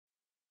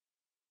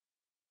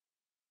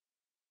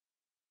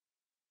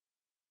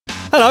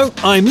Hello,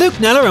 I'm Luke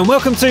Neller and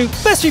welcome to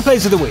Best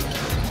Replays of the Week.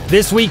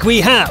 This week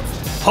we have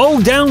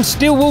Hold Down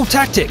Steel Wool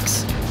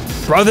Tactics,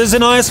 Brothers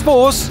in IS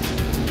Force,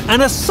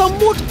 and a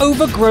somewhat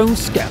overgrown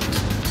scout.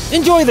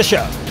 Enjoy the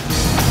show.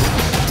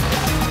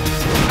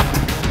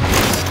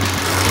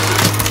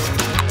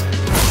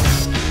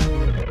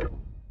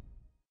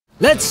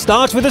 Let's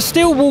start with a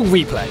Steel Wool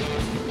replay.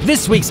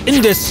 This week's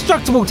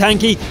indestructible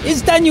tanky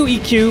is Daniel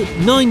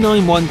EQ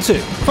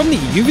 9912 from the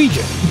EU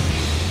region.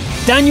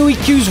 Daniel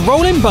EQ's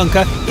roll-in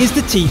bunker is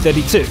the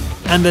T-32,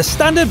 and the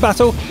standard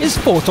battle is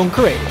fought on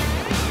Korea.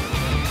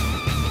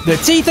 The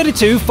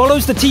T-32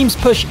 follows the team's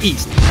push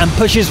east and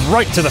pushes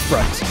right to the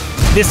front.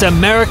 This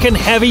American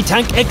heavy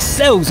tank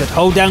excels at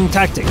hold-down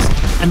tactics,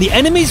 and the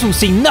enemies will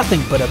see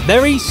nothing but a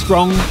very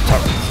strong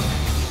turret.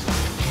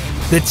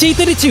 The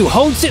T-32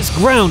 holds its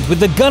ground with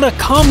the gunner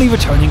calmly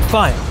returning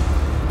fire.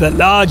 The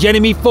large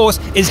enemy force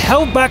is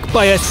held back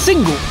by a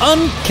single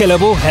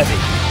unkillable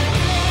heavy.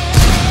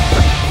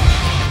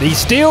 The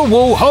steel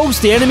wool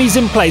holds the enemies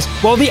in place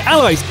while the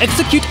allies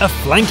execute a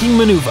flanking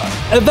maneuver,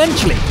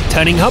 eventually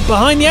turning up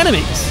behind the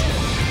enemies.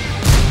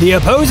 The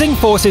opposing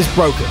force is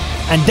broken,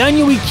 and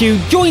Daniel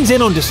EQ joins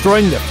in on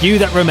destroying the few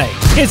that remain.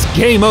 It's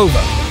game over.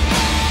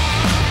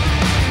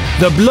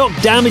 The block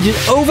damage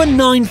is over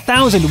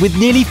 9,000 with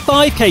nearly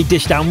 5k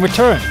dish down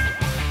return.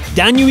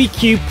 Daniel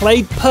EQ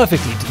played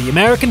perfectly to the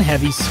American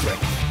heavy's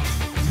strength.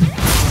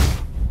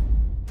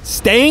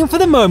 Staying for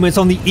the moment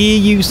on the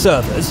EU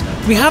servers,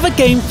 we have a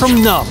game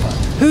from Napa,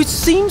 who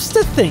seems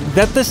to think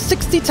that the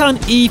 60-ton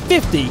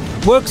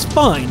E50 works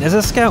fine as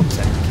a scout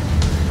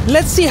tank.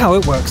 Let's see how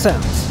it works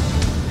out.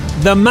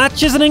 The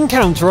match is an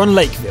encounter on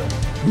Lakeville.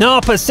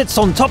 Napa sits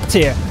on top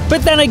tier,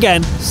 but then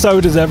again,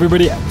 so does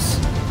everybody else.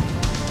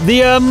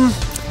 The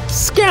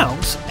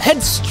Scout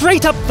heads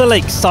straight up the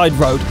lakeside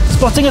road,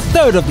 spotting a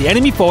third of the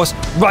enemy force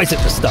right at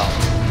the start.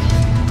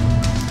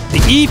 The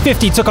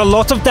E50 took a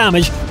lot of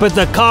damage, but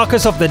the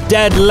carcass of the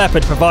dead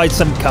leopard provides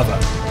some cover.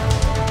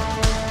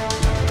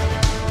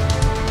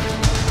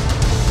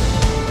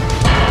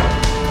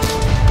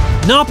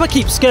 Napa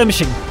keeps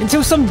skirmishing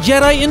until some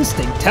Jedi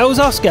instinct tells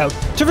our scout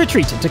to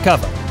retreat into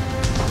cover.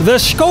 The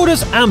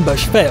Skoda's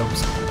ambush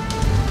fails,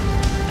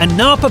 and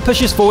Napa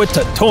pushes forward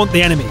to taunt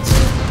the enemies.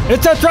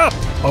 It's a trap,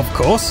 of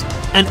course,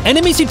 and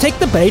enemies who take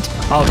the bait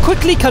are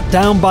quickly cut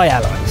down by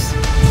allies.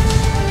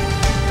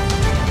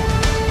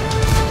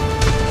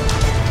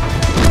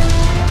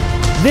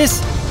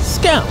 This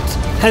scout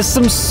has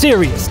some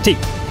serious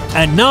teeth,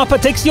 and Napa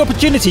takes the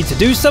opportunity to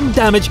do some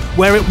damage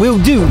where it will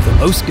do the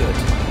most good.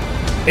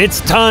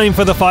 It's time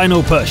for the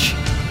final push.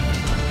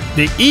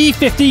 The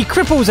E50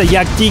 cripples a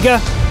Jagdtiger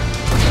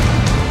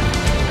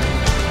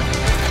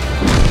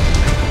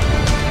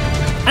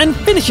and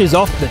finishes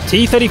off the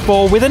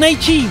T-34 with an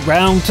HE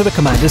round to the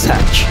commander's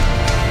hatch.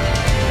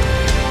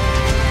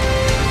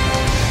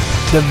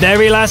 The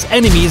very last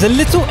enemy is a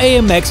little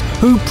AMX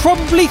who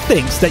probably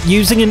thinks that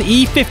using an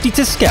E50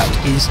 to scout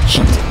is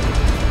cheating.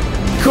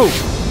 Cool,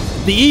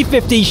 the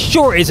E50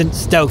 sure isn't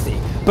stealthy,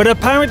 but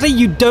apparently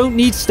you don't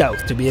need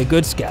stealth to be a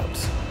good scout.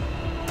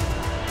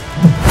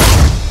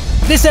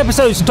 This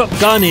episode's top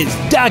gun is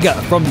Dagger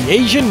from the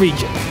Asian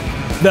region.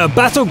 The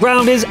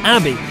battleground is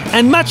Abbey,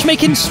 and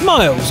matchmaking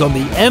smiles on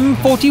the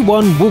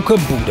M41 Walker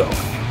Bulldog.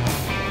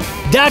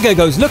 Dagger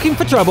goes looking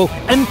for trouble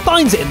and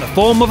finds it in the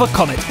form of a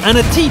Comet and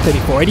a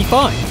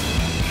T-34-85.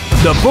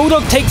 The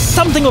Bulldog takes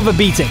something of a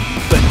beating,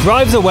 but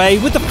drives away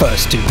with the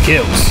first 2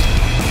 kills.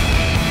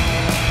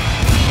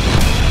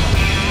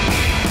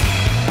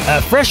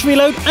 A fresh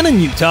reload and a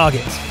new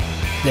target.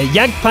 The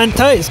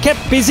Jagdpanther is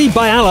kept busy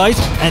by allies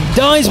and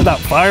dies without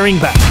firing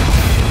back.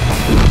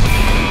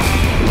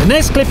 The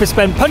next clip is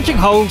spent punching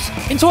holes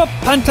into a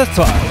Panther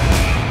thigh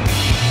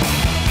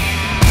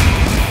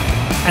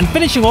and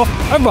finishing off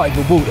a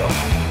rival Bulldog.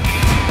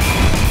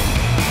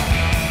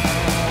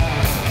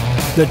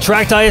 The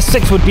tracked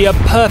IS-6 would be a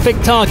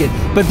perfect target,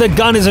 but the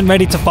gun isn't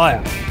ready to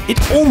fire. It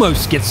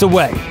almost gets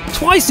away,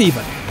 twice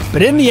even,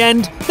 but in the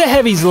end, the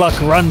heavy's luck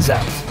runs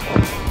out.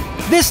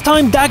 This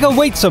time Dagger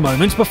waits a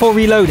moment before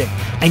reloading,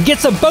 and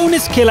gets a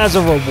bonus kill as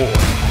a reward.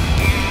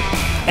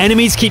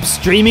 Enemies keep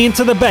streaming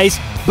into the base,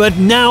 but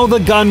now the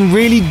gun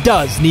really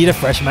does need a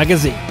fresh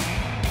magazine.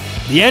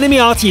 The enemy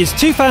RT is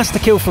too fast to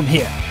kill from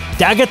here.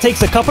 Dagger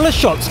takes a couple of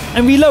shots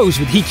and reloads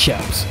with heat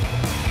shells.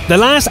 The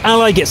last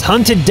ally gets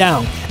hunted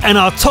down, and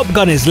our top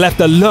gun is left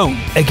alone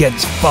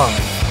against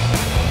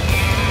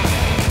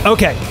 5.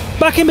 Okay,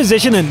 back in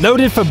position and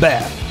loaded for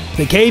bear.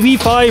 The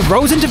KV-5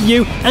 rolls into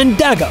view and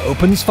Dagger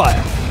opens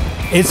fire.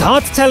 It's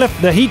hard to tell if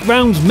the heat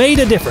rounds made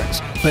a difference,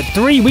 but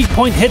 3 weak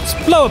point hits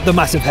blow up the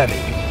massive heavy.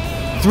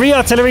 3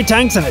 artillery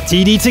tanks and a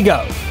TD to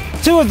go.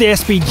 2 of the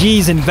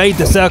SPGs invade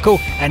the circle,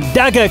 and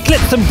Dagger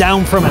clips them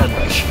down from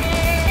ambush.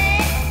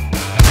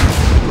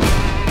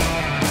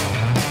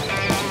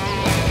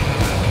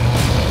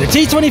 The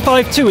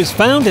T-25-2 is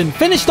found and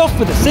finished off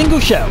with a single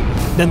shell,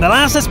 then the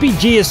last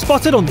SPG is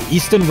spotted on the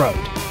eastern road.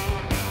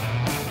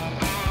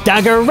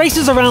 Dagger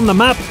races around the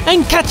map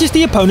and catches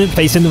the opponent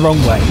facing the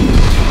wrong way.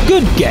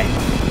 Good game.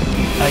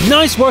 A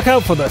nice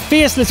workout for the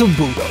fierce little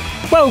bulldog.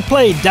 Well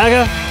played,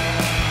 Dagger.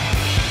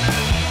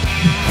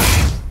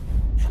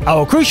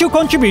 Our crucial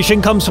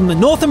contribution comes from the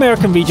North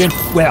American region,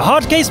 where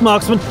Hardcase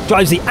Marksman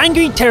drives the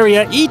angry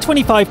Terrier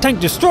E-25 tank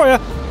destroyer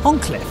on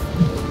cliff.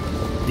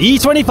 The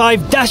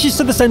E-25 dashes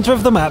to the center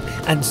of the map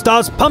and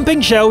starts pumping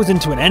shells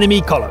into an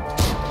enemy column.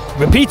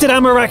 Repeated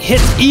ammo rack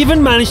hits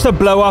even manage to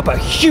blow up a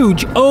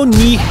huge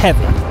Oni Heavy.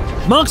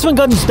 Marksman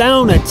guns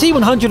down a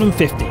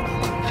T-150.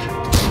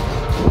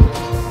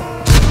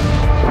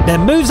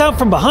 Then moves out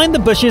from behind the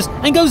bushes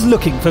and goes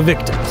looking for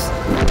victims.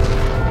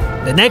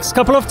 The next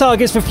couple of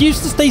targets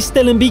refuse to stay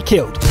still and be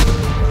killed.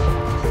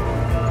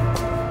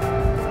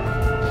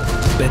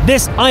 But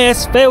this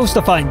IS fails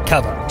to find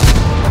cover.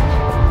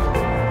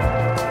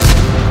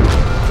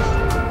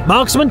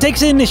 Marksman takes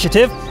the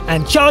initiative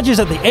and charges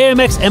at the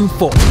AMX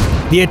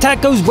M4. The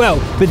attack goes well,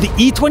 but the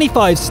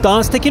E-25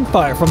 starts taking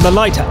fire from the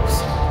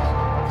lighthouse.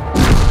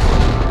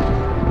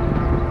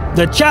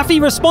 The Chaffee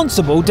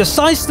responsible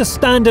decides to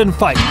stand and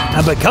fight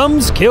and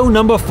becomes kill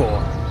number 4.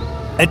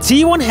 A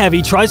T1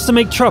 Heavy tries to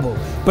make trouble,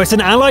 but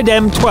an allied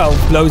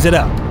M12 blows it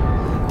up.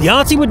 The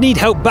arty would need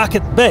help back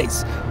at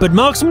base, but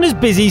Marksman is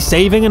busy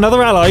saving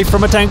another ally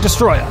from a tank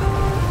destroyer.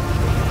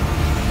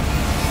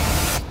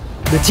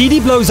 The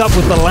TD blows up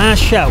with the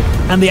last shell,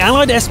 and the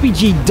allied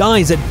SPG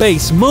dies at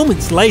base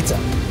moments later.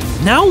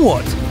 Now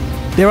what?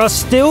 There are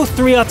still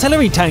 3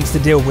 artillery tanks to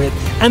deal with,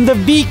 and the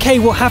VK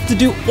will have to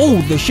do all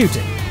the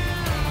shooting.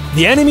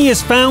 The enemy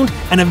is found,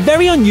 and a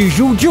very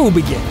unusual duel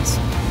begins.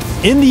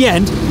 In the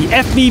end, the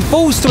FV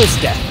falls to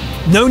its death.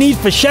 No need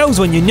for shells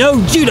when you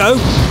know judo!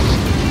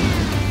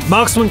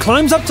 Marksman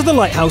climbs up to the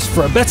lighthouse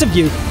for a better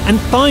view and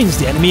finds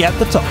the enemy at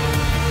the top.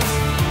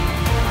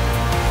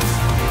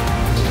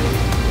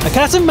 A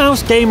cat and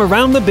mouse game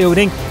around the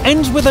building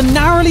ends with a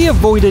narrowly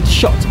avoided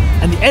shot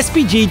and the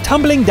SPG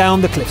tumbling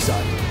down the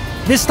cliffside.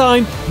 This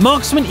time,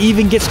 Marksman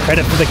even gets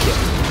credit for the kill.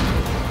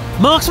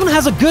 Marksman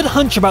has a good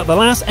hunch about the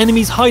last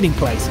enemy's hiding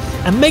place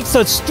and makes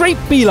a straight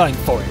beeline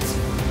for it.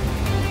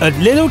 A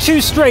little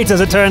too straight,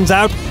 as it turns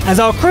out, as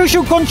our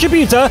crucial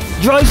contributor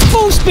drives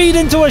full speed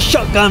into a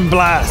shotgun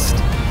blast.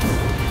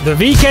 The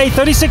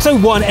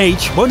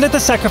VK-3601H won't let the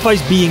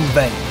sacrifice be in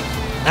vain.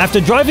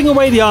 After driving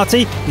away the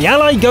arty, the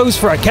ally goes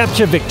for a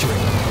capture victory.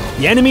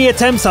 The enemy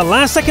attempts a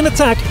last-second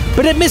attack,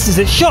 but it misses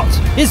its shot.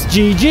 It's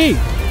GG.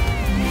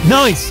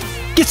 Nice!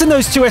 Getting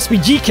those 2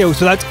 SPG kills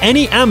without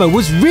any ammo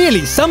was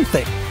really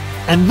something.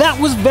 And that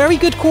was very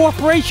good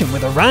cooperation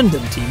with a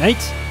random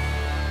teammate.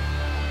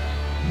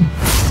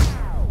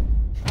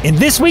 In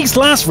this week's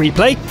last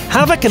replay,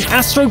 Havoc and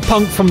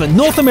Astropunk from the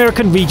North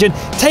American region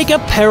take a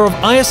pair of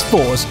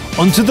IS-4s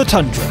onto the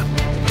tundra.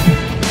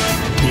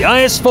 The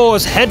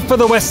IS-4s head for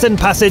the Western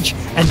Passage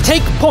and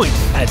take point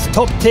as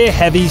top-tier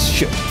heavies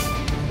should.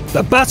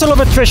 The battle of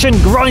attrition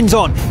grinds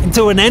on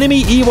until an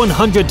enemy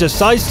E-100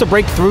 decides to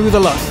break through the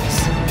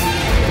lines.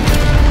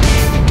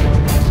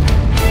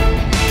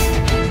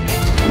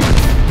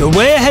 The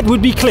way ahead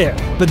would be clear,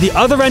 but the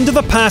other end of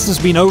the pass has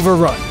been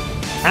overrun.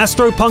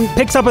 Astropunk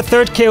picks up a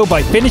 3rd kill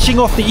by finishing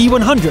off the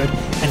E-100,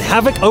 and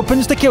Havoc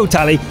opens the kill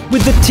tally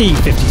with the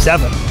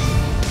T-57.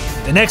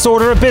 The next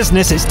order of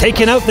business is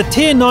taking out the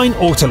Tier 9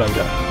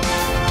 autoloader.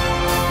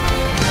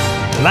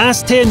 The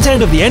last Tier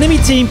 10 of the enemy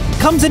team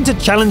comes in to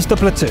challenge the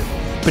platoon,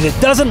 but it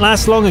doesn't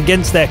last long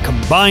against their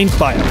combined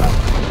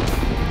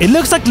firepower. It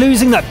looks like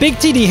losing that big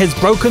TD has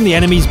broken the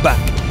enemy's back.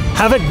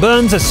 Havoc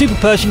burns a Super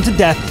Pershing to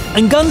death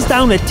and guns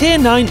down a Tier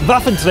 9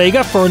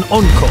 Waffenträger for an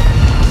encore.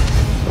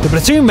 The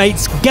platoon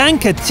mates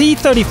gank a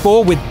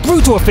T-34 with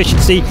brutal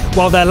efficiency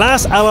while their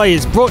last ally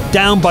is brought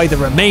down by the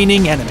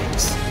remaining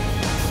enemies.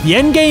 The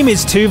endgame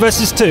is 2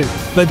 versus 2,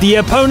 but the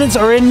opponents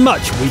are in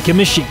much weaker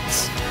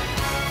machines.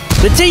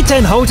 The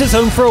T-10 holds its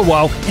own for a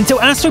while until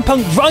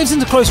Astropunk drives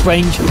into close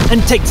range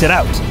and takes it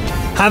out.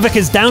 Havoc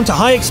is down to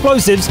high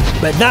explosives,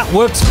 but that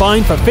works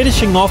fine for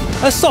finishing off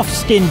a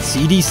soft-skinned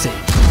CDC.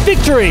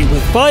 Victory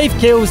with 5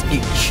 kills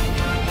each.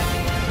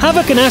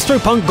 Havoc and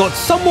Astropunk got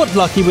somewhat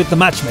lucky with the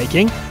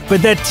matchmaking,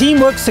 but their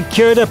teamwork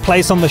secured a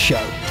place on the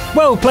show.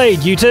 Well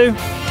played, you two!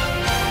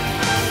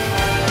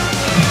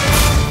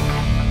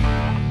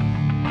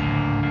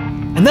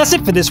 And that's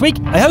it for this week.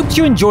 I hope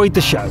you enjoyed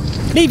the show.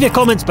 Leave your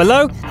comments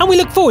below, and we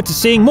look forward to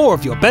seeing more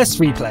of your best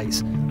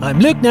replays. I'm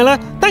Luke Neller,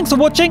 thanks for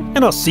watching,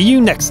 and I'll see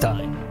you next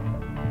time.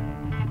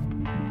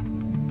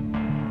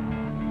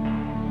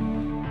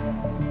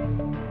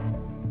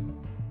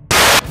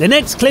 The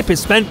next clip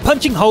is spent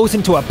punching holes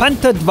into a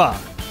Panther 2.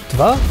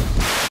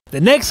 The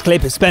next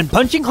clip is spent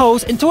punching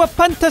holes into a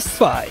Panther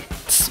 2.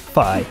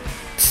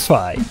 It's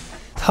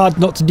hard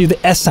not to do the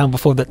S sound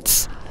before the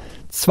ts.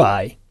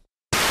 2.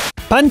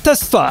 Panther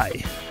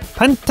 2.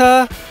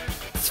 Panther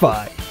 2.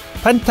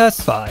 Panther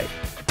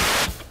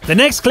 2. The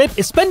next clip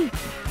is spent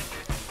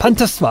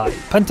Panther 2.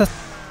 Panther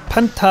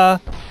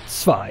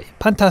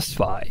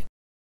 2.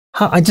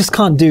 I just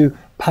can't do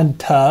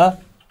Panther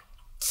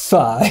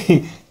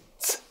 2.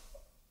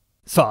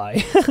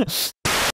 2.